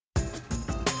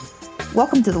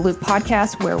Welcome to the Loop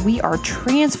podcast, where we are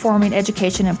transforming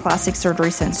education in plastic surgery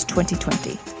since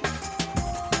 2020.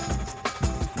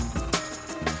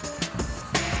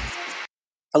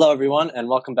 Hello, everyone, and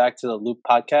welcome back to the Loop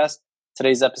podcast.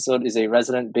 Today's episode is a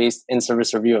resident-based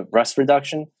in-service review of breast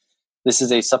reduction. This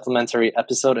is a supplementary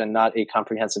episode and not a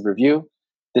comprehensive review.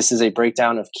 This is a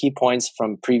breakdown of key points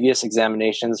from previous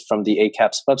examinations from the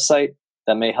ACAPS website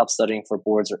that may help studying for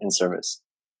boards or in-service.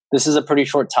 This is a pretty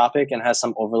short topic and has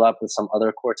some overlap with some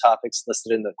other core topics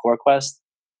listed in the core quest,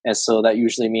 and so that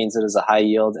usually means it is a high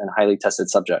yield and highly tested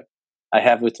subject. I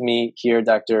have with me here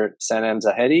Dr. Sanam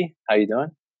Zahedi. How are you doing?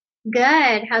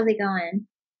 Good. How's it going?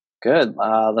 Good.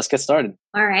 Let's get started.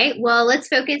 All right. Well, let's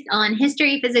focus on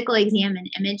history, physical exam, and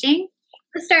imaging.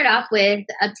 Let's start off with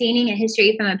obtaining a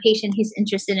history from a patient who's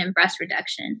interested in breast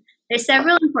reduction. There's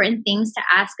several important things to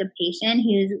ask a patient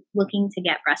who's looking to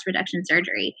get breast reduction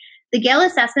surgery. The Gale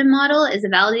assessment model is a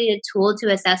validated tool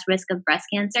to assess risk of breast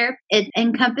cancer. It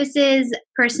encompasses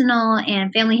personal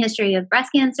and family history of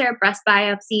breast cancer, breast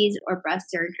biopsies, or breast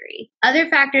surgery. Other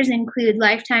factors include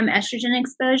lifetime estrogen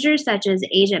exposure, such as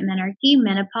age at menarche,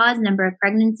 menopause, number of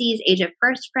pregnancies, age of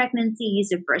first pregnancy,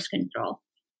 use of birth control.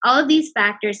 All of these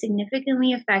factors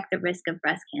significantly affect the risk of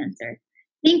breast cancer.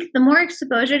 Think the more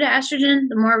exposure to estrogen,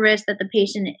 the more risk that the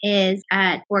patient is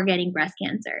at for getting breast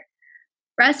cancer.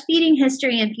 Breastfeeding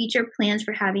history and future plans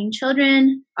for having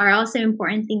children are also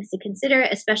important things to consider,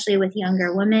 especially with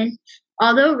younger women.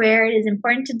 Although rare, it is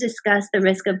important to discuss the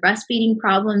risk of breastfeeding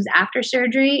problems after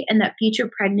surgery and that future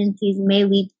pregnancies may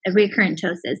lead to recurrent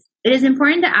ptosis. It is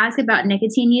important to ask about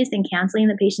nicotine use and counseling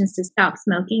the patients to stop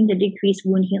smoking to decrease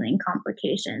wound healing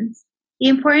complications. The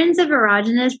importance of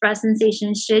erogenous breast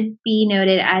sensation should be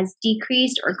noted, as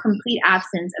decreased or complete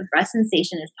absence of breast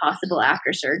sensation is possible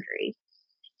after surgery.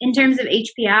 In terms of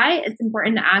HPI, it's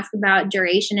important to ask about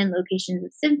duration and locations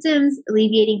of symptoms,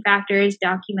 alleviating factors,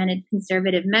 documented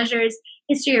conservative measures,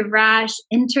 history of rash,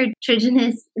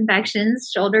 intertriginous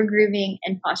infections, shoulder grooving,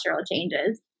 and postural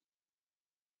changes.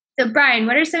 So, Brian,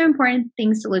 what are some important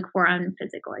things to look for on a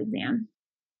physical exam?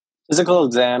 Physical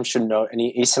exam should note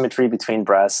any asymmetry between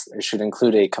breasts. It should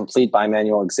include a complete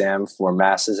bimanual exam for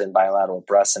masses in bilateral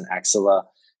breasts and axilla,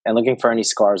 and looking for any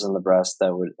scars on the breast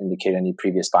that would indicate any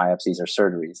previous biopsies or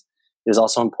surgeries. It is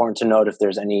also important to note if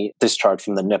there's any discharge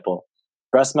from the nipple.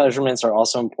 Breast measurements are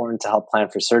also important to help plan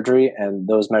for surgery, and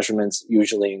those measurements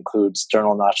usually include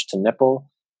sternal notch to nipple,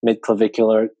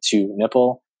 midclavicular to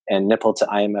nipple, and nipple to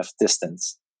IMF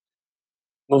distance.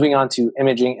 Moving on to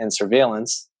imaging and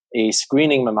surveillance, a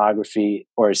screening mammography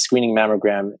or a screening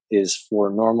mammogram is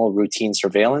for normal routine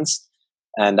surveillance.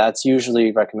 And that's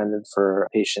usually recommended for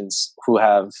patients who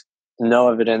have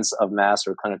no evidence of mass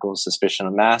or clinical suspicion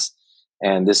of mass.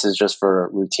 And this is just for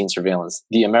routine surveillance.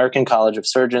 The American College of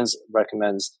Surgeons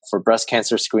recommends for breast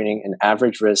cancer screening in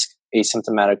average risk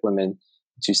asymptomatic women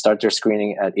to start their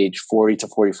screening at age 40 to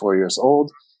 44 years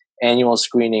old, annual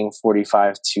screening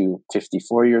 45 to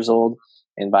 54 years old,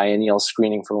 and biennial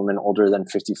screening for women older than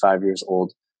 55 years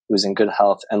old who is in good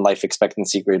health and life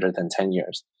expectancy greater than 10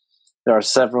 years. There are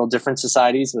several different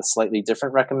societies with slightly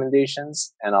different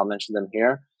recommendations, and I'll mention them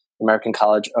here. The American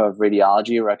College of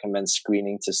Radiology recommends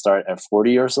screening to start at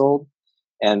 40 years old,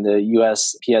 and the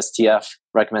US PSTF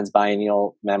recommends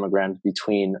biennial mammograms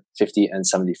between 50 and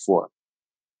 74.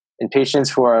 In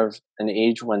patients who are of an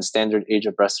age when standard age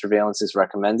of breast surveillance is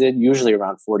recommended, usually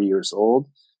around 40 years old,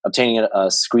 obtaining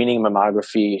a screening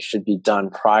mammography should be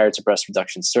done prior to breast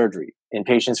reduction surgery. In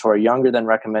patients who are younger than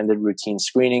recommended routine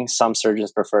screening, some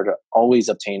surgeons prefer to always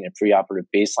obtain a preoperative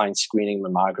baseline screening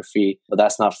mammography, but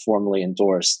that's not formally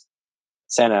endorsed.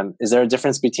 Sanam, is there a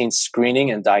difference between screening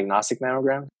and diagnostic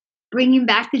mammogram? Bringing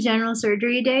back the general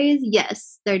surgery days,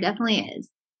 yes, there definitely is.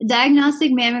 A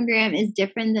diagnostic mammogram is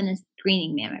different than a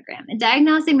screening mammogram. A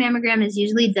diagnostic mammogram is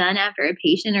usually done after a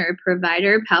patient or a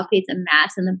provider palpates a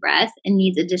mass in the breast and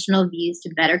needs additional views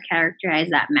to better characterize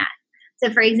that mass. So,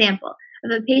 for example,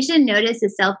 if a patient noticed a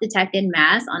self-detected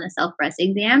mass on a self-breast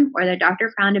exam, or their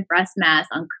doctor found a breast mass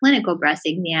on clinical breast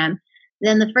exam,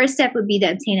 then the first step would be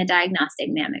to obtain a diagnostic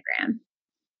mammogram.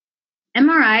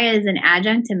 MRI is an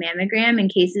adjunct to mammogram in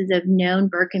cases of known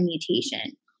BRCA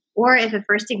mutation, or if a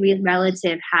first-degree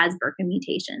relative has BRCA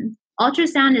mutations.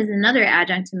 Ultrasound is another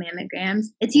adjunct to mammograms.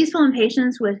 It's useful in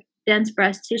patients with dense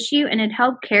breast tissue, and it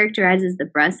helps characterizes the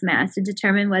breast mass to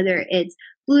determine whether it's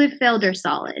fluid-filled or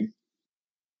solid.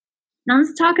 Now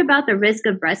let's talk about the risk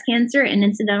of breast cancer and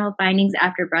incidental findings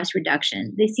after breast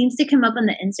reduction. This seems to come up on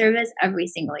the in-service every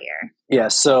single year. Yeah,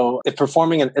 so if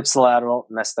performing an ipsilateral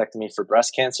mastectomy for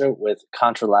breast cancer with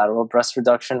contralateral breast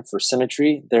reduction for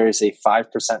symmetry, there is a 5%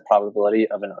 probability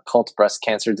of an occult breast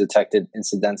cancer detected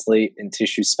incidentally in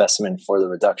tissue specimen for the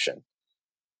reduction.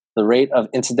 The rate of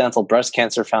incidental breast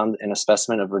cancer found in a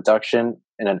specimen of reduction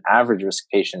in an average risk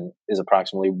patient is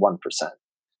approximately 1%.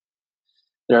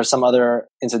 There are some other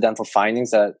incidental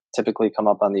findings that typically come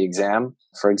up on the exam.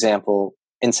 For example,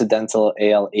 incidental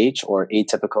ALH or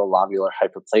atypical lobular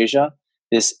hyperplasia.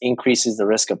 This increases the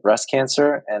risk of breast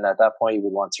cancer, and at that point, you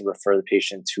would want to refer the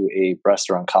patient to a breast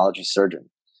or oncology surgeon.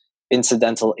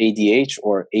 Incidental ADH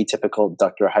or atypical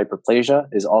ductal hyperplasia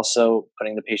is also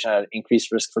putting the patient at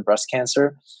increased risk for breast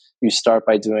cancer. You start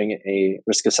by doing a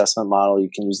risk assessment model. You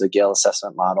can use the Gale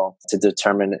assessment model to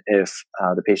determine if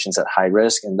the patient's at high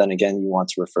risk. And then again, you want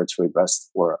to refer to a breast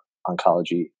or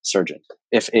oncology surgeon.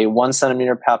 If a 1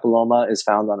 centimeter papilloma is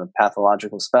found on a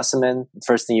pathological specimen, the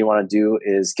first thing you want to do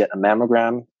is get a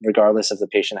mammogram. Regardless if the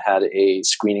patient had a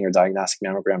screening or diagnostic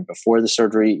mammogram before the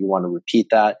surgery, you want to repeat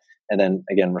that. And then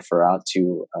again, refer out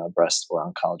to a breast or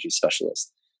oncology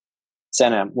specialist.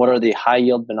 Sanam, what are the high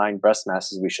yield benign breast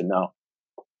masses we should know?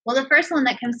 Well, the first one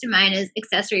that comes to mind is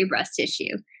accessory breast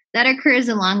tissue. That occurs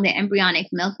along the embryonic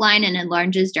milk line and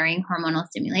enlarges during hormonal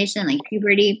stimulation like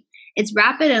puberty. It's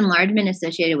rapid enlargement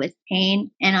associated with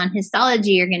pain, and on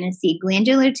histology, you're going to see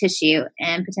glandular tissue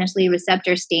and potentially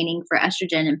receptor staining for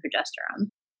estrogen and progesterone.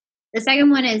 The second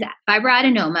one is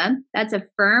fibroadenoma. That's a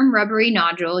firm, rubbery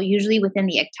nodule, usually within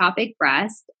the ectopic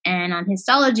breast, and on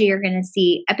histology, you're going to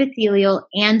see epithelial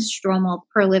and stromal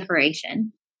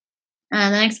proliferation. The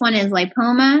next one is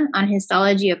lipoma. On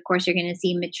histology, of course, you're going to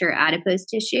see mature adipose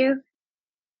tissue.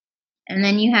 And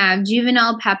then you have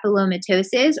juvenile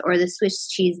papillomatosis or the Swiss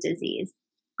cheese disease.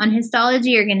 On histology,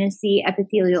 you're going to see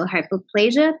epithelial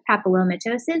hypoplasia,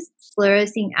 papillomatosis,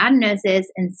 sclerosing adenosis,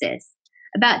 and cysts.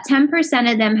 About 10%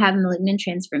 of them have malignant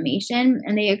transformation,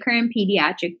 and they occur in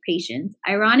pediatric patients.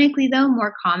 Ironically, though,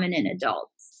 more common in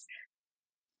adults.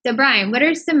 So, Brian, what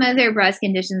are some other breast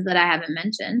conditions that I haven't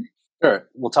mentioned? Sure.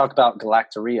 We'll talk about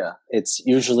galactorrhea. It's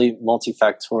usually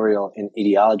multifactorial in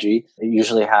etiology. It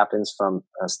usually happens from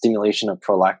a stimulation of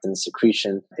prolactin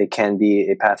secretion. It can be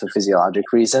a pathophysiologic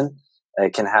reason.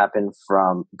 It can happen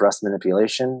from breast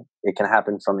manipulation. It can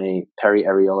happen from a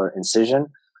periareolar incision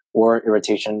or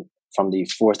irritation from the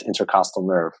fourth intercostal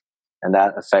nerve. And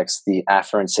that affects the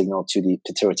afferent signal to the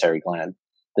pituitary gland.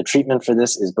 The treatment for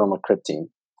this is bromocriptine.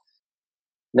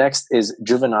 Next is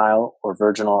juvenile or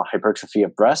virginal hypertrophy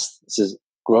of breast. This is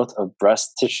growth of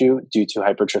breast tissue due to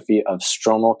hypertrophy of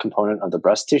stromal component of the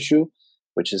breast tissue,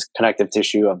 which is connective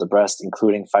tissue of the breast,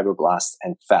 including fibroblasts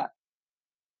and fat.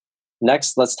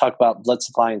 Next, let's talk about blood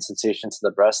supply and sensation to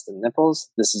the breast and nipples.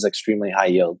 This is extremely high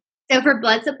yield. So for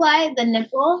blood supply, the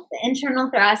nipple, the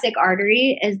internal thoracic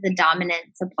artery is the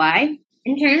dominant supply.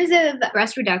 In terms of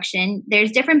breast reduction,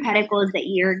 there's different pedicles that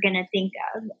you're going to think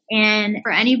of. And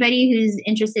for anybody who's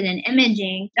interested in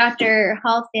imaging, Dr.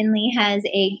 Hall Finley has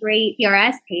a great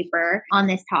PRS paper on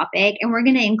this topic, and we're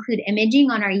going to include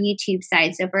imaging on our YouTube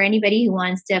site. So for anybody who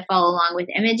wants to follow along with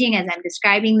imaging as I'm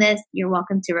describing this, you're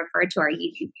welcome to refer to our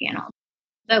YouTube channel.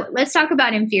 So let's talk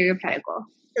about inferior pedicle.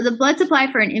 So the blood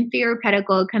supply for an inferior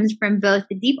pedicle comes from both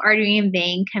the deep artery and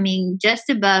vein coming just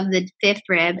above the fifth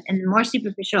rib and the more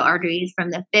superficial arteries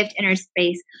from the fifth inner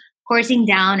space coursing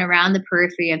down around the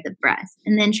periphery of the breast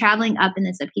and then traveling up in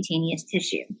the subcutaneous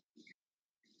tissue.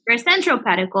 For a central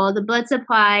pedicle, the blood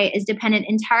supply is dependent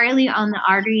entirely on the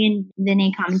artery and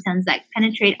venae comitans that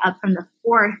penetrate up from the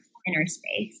fourth inner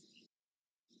space.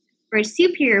 For a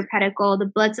superior pedicle, the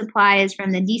blood supply is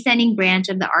from the descending branch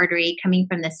of the artery coming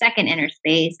from the second inner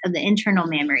space of the internal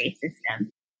mammary system.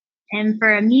 And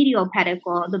for a medial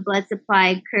pedicle, the blood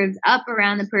supply curves up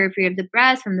around the periphery of the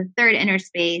breast from the third inner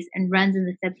space and runs in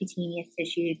the subcutaneous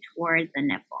tissue towards the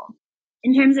nipple.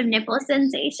 In terms of nipple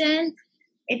sensation,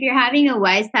 if you're having a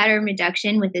Wise pattern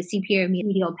reduction with a superior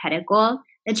medial pedicle,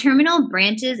 the terminal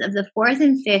branches of the fourth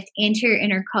and fifth anterior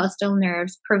intercostal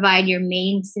nerves provide your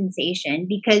main sensation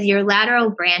because your lateral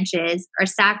branches are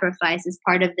sacrificed as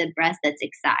part of the breast that's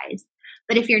excised.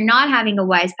 But if you're not having a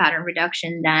Wise pattern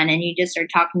reduction done and you just are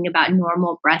talking about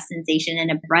normal breast sensation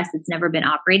in a breast that's never been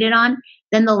operated on,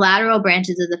 then the lateral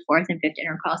branches of the fourth and fifth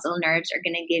intercostal nerves are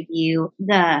going to give you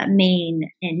the main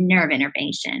nerve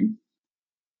innervation.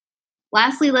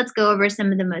 Lastly, let's go over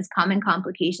some of the most common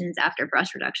complications after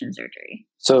breast reduction surgery.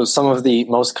 So some of the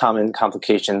most common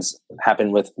complications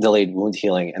happen with delayed wound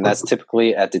healing, and that's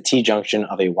typically at the T-junction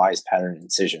of a wise pattern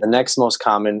incision. The next most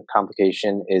common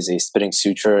complication is a spitting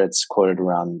suture. It's quoted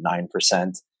around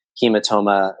 9%.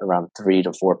 Hematoma around 3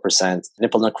 to 4%.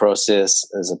 Nipple necrosis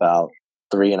is about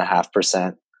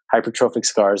 3.5%. Hypertrophic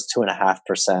scars,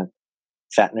 2.5%.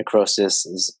 Fat necrosis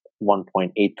is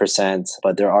 1.8%,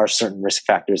 but there are certain risk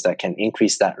factors that can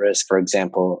increase that risk. For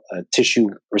example, a tissue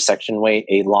resection weight,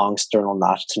 a long sternal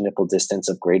notch to nipple distance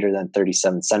of greater than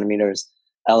 37 centimeters,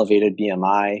 elevated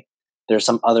BMI. There are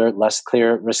some other less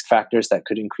clear risk factors that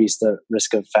could increase the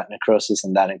risk of fat necrosis,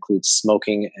 and that includes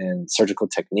smoking and surgical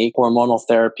technique. Hormonal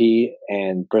therapy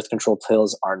and birth control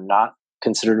pills are not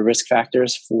considered risk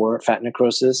factors for fat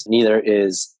necrosis. Neither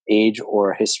is age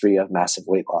or history of massive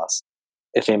weight loss.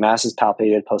 If a mass is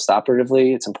palpated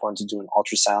postoperatively, it's important to do an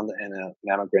ultrasound and a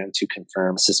mammogram to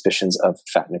confirm suspicions of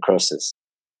fat necrosis.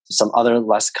 Some other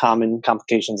less common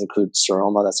complications include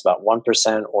seroma, that's about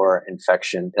 1%, or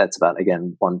infection, that's about,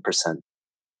 again, 1%.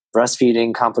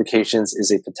 Breastfeeding complications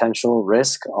is a potential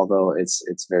risk, although it's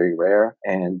very rare.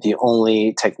 And the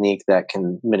only technique that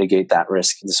can mitigate that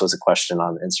risk, this was a question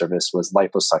on in-service, was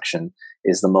liposuction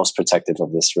is the most protective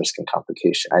of this risk and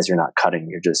complication. As you're not cutting,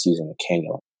 you're just using a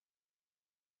cannula.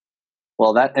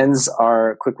 Well, that ends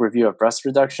our quick review of breast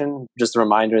reduction. Just a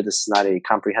reminder, this is not a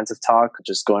comprehensive talk,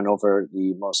 just going over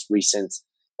the most recent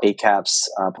ACAPS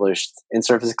published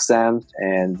in-service exam,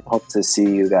 and hope to see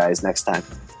you guys next time.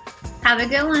 Have a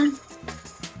good one.